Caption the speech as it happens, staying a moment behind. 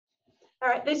All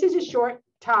right, this is a short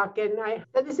talk, and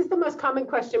this is the most common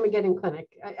question we get in clinic.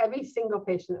 Every single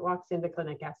patient that walks into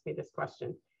clinic asks me this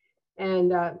question. And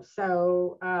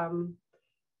the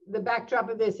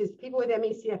backdrop of this is people with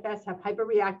ME/CFS have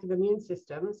hyperreactive immune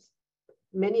systems.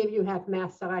 Many of you have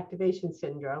mast cell activation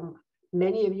syndrome.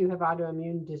 Many of you have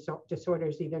autoimmune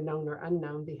disorders, either known or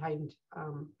unknown, behind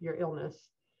your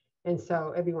illness. And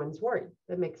so everyone's worried.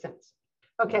 That makes sense.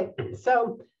 Okay,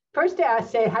 so first to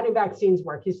say, how do vaccines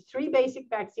work? There's three basic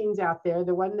vaccines out there.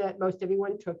 The one that most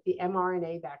everyone took, the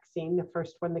mRNA vaccine, the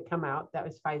first one to come out, that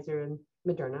was Pfizer and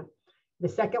Moderna. The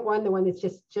second one, the one that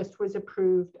just was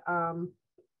approved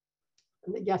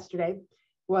yesterday,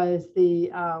 was the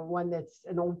one that's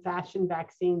an old-fashioned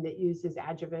vaccine that uses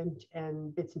adjuvant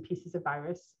and bits and pieces of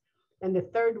virus. And the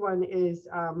third one is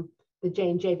the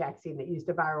J&J vaccine that used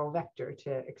a viral vector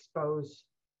to expose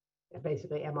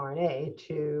basically mRNA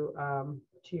to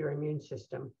your immune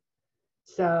system.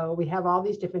 So we have all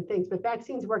these different things, but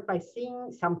vaccines work by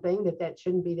seeing something that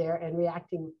shouldn't be there and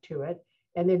reacting to it.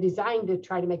 And they're designed to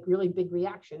try to make really big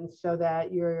reactions so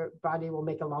that your body will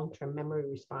make a long-term memory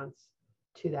response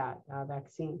to that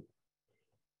vaccine.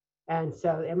 And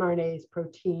so mRNA is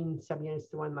protein subunits,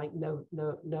 the one like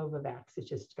Novavax, it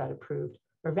just got approved,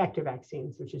 or vector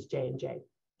vaccines, which is J&J.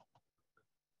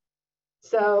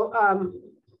 So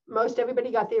most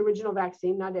everybody got the original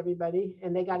vaccine, not everybody,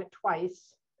 and they got it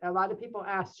twice. A lot of people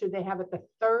asked, should they have it the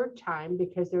third time?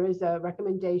 Because there is a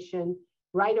recommendation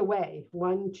right away,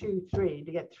 1, 2, 3,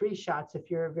 to get 3 shots if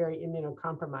you're very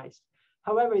immunocompromised.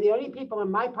 However, the only people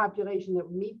in my population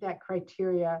that meet that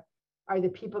criteria are the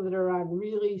people that are on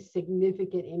really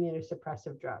significant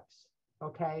immunosuppressive drugs.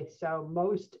 Okay, so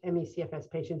most ME/CFS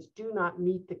patients do not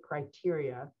meet the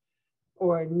criteria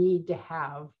or need to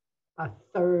have a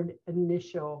third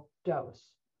initial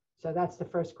dose. So that's the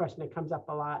first question that comes up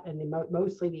a lot, and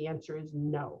mostly the answer is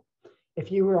no.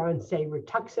 If you were on, say,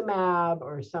 rituximab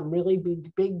or some really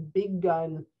big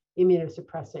gun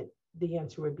immunosuppressant, the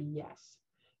answer would be yes.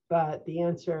 But the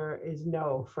answer is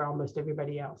no for almost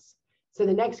everybody else. So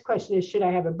the next question is, should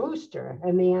I have a booster?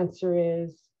 And the answer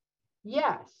is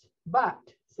yes, but.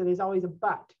 So there's always a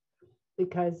but,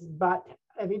 but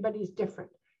everybody's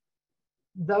different.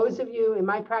 Those of you in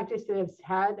my practice that have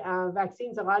had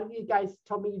vaccines, a lot of you guys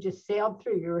told me you just sailed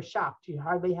through. You were shocked. You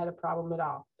hardly had a problem at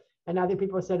all. And other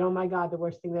people said, oh my God, the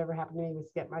worst thing that ever happened to me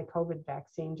was get my COVID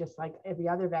vaccine, just like every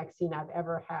other vaccine I've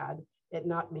ever had. It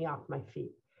knocked me off my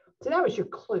feet. So that was your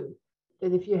clue,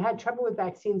 that if you had trouble with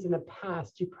vaccines in the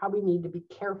past, you probably need to be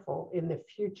careful in the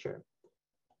future.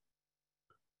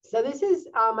 So this is,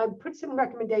 I put some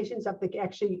recommendations up that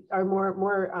actually are more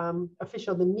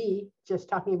official than me, just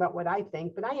talking about what I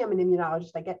think, but I am an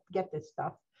immunologist, I get this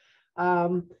stuff.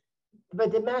 But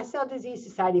the Mast Cell Disease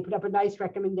Society put up a nice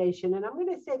recommendation, and I'm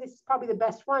going to say this is probably the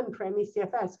best one for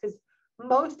ME/CFS, because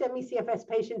most ME/CFS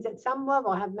patients at some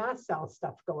level have mast cell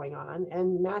stuff going on,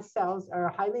 and mast cells are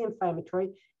highly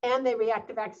inflammatory and they react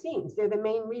to vaccines. They're the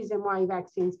main reason why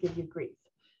vaccines give you grief.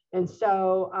 And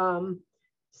so,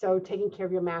 so taking care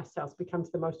of your mast cells becomes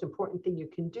the most important thing you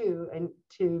can do and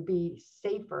to be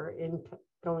safer in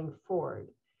going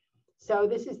forward. So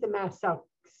this is the Mast Cell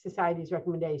Society's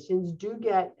recommendations. Do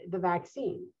get the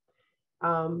vaccine.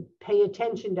 Pay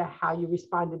attention to how you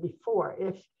responded before.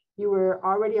 If you were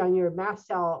already on your mast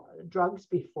cell drugs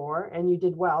before and you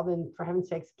did well, then for heaven's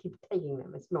sakes, keep taking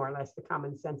them. It's more or less the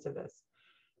common sense of this.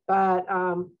 But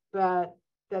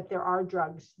that there are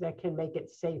drugs that can make it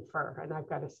safer, and I've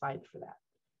got a slide for that.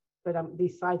 But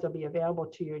these slides will be available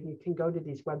to you, and you can go to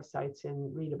these websites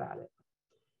and read about it.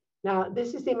 Now,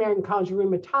 this is the American College of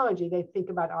Rheumatology. They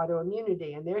think about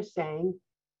autoimmunity, and they're saying,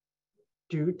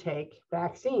 do take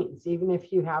vaccines. Even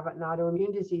if you have an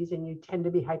autoimmune disease and you tend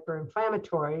to be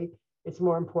hyperinflammatory, it's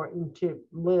more important to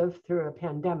live through a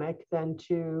pandemic than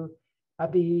to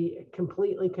be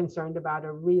completely concerned about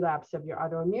a relapse of your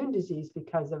autoimmune disease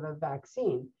because of a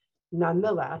vaccine.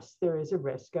 Nonetheless, there is a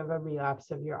risk of a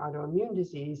relapse of your autoimmune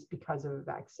disease because of a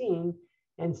vaccine.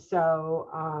 And so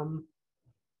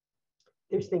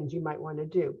there's things you might want to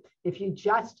do. If you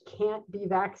just can't be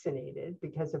vaccinated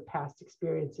because of past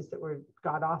experiences that were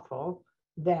god-awful,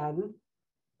 then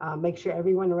make sure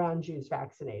everyone around you is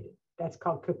vaccinated. That's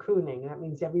called cocooning. That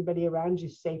means everybody around you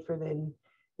is safer and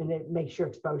it makes your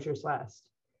exposures less.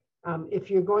 If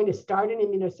you're going to start an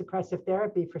immunosuppressive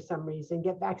therapy for some reason,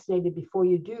 get vaccinated before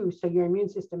you do, so your immune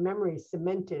system memory is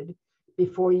cemented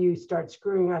before you start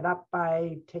screwing it up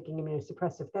by taking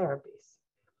immunosuppressive therapies.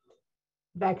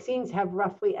 Vaccines have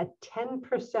roughly a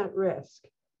 10% risk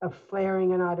of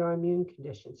flaring an autoimmune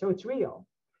condition. So it's real,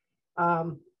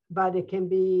 but it can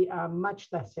be much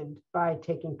lessened by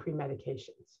taking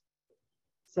premedications.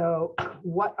 So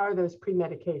what are those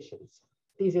premedications?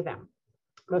 These are them.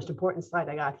 Most important slide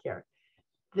I got here.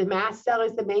 The mast cell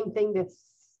is the main thing that's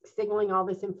signaling all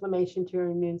this inflammation to your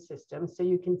immune system. So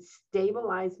you can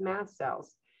stabilize mast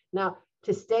cells. Now,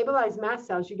 to stabilize mast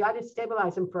cells, you got to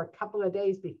stabilize them for a couple of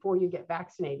days before you get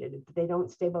vaccinated. They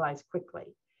don't stabilize quickly.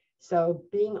 So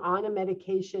being on a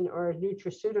medication or a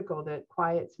nutraceutical that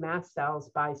quiets mast cells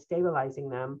by stabilizing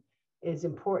them is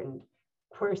important.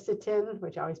 Quercetin,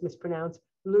 which I always mispronounce,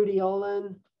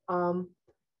 luteolin,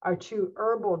 are two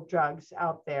herbal drugs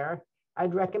out there.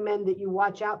 I'd recommend that you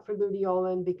watch out for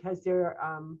luteolin because they're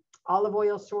olive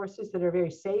oil sources that are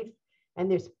very safe. And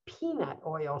there's peanut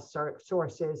oil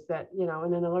sources that, you know,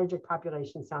 in an allergic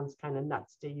population sounds kind of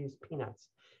nuts to use peanuts.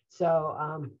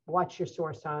 So watch your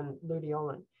source on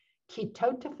luteolin.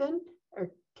 Ketotifen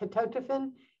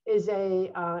is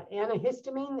a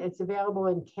antihistamine. It's available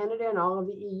in Canada and all of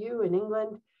the EU and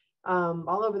England,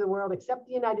 all over the world except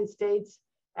the United States,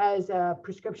 as a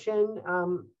prescription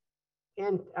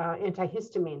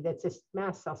antihistamine that's a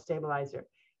mast cell stabilizer.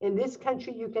 In this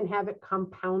country, you can have it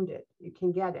compounded. You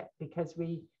can get it because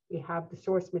we have the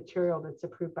source material that's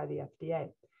approved by the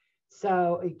FDA.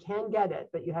 So you can get it,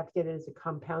 but you have to get it as a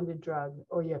compounded drug,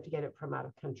 or you have to get it from out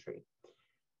of country.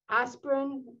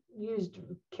 Aspirin, used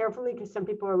carefully because some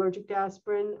people are allergic to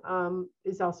aspirin,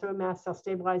 is also a mast cell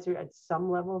stabilizer at some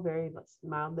level, very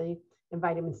mildly, and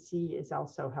vitamin C is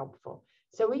also helpful.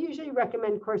 So we usually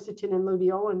recommend quercetin and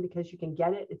luteolin because you can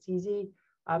get it. It's easy.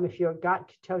 If you've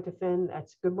got ketotifen,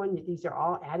 that's a good one. These are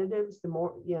all additives. The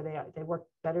more, you know, they work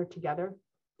better together.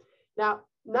 Now,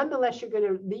 nonetheless, you're going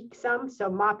to leak some. So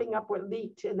mopping up what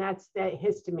leaked, and that's the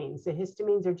histamines. The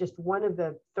histamines are just one of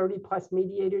the 30 plus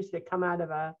mediators that come out of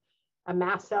a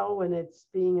mast cell when it's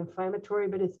being inflammatory,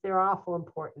 but they're awful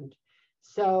important.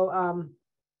 So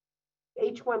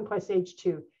H1 plus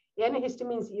H2.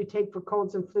 Antihistamines that you take for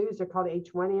colds and flus are called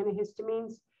H1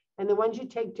 antihistamines. And the ones you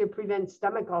take to prevent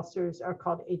stomach ulcers are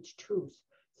called H2s.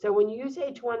 So when you use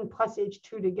H1 plus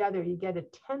H2 together, you get a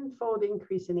 10-fold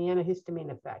increase in the antihistamine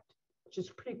effect, which is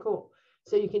pretty cool.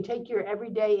 So you can take your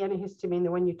everyday antihistamine,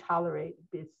 the one you tolerate,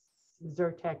 it's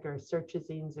Zyrtec or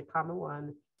Sertrazine's a common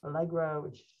one, Allegra,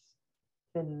 which is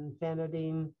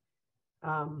phenodine,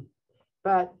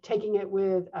 but taking it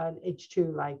with an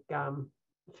H2 like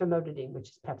famotidine, which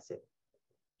is Pepcid.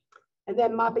 And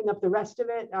then mopping up the rest of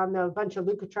it, a bunch of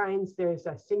leukotrienes. There's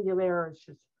a Singulair, which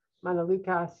is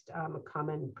montelukast, a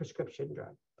common prescription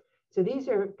drug. So these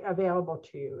are available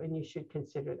to you, and you should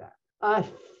consider that.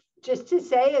 Just to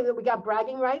say that we got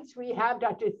bragging rights. We have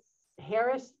Dr.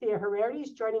 Harris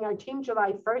Theoharides joining our team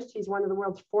July 1st. He's one of the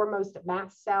world's foremost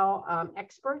mast cell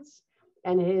experts.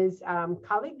 And his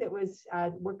colleague that was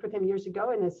worked with him years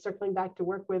ago and is circling back to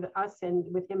work with us and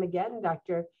with him again,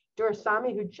 Dr.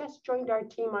 Durasamy, who just joined our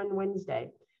team on Wednesday.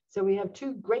 So we have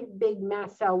two great big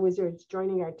mast cell wizards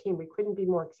joining our team. We couldn't be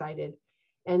more excited.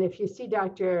 And if you see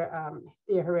Dr.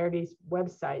 Theoharides'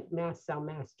 website, Mast Cell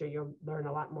Master, you'll learn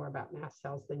a lot more about mast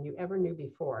cells than you ever knew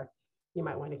before. You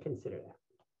might want to consider that.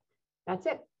 That's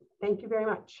it. Thank you very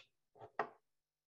much.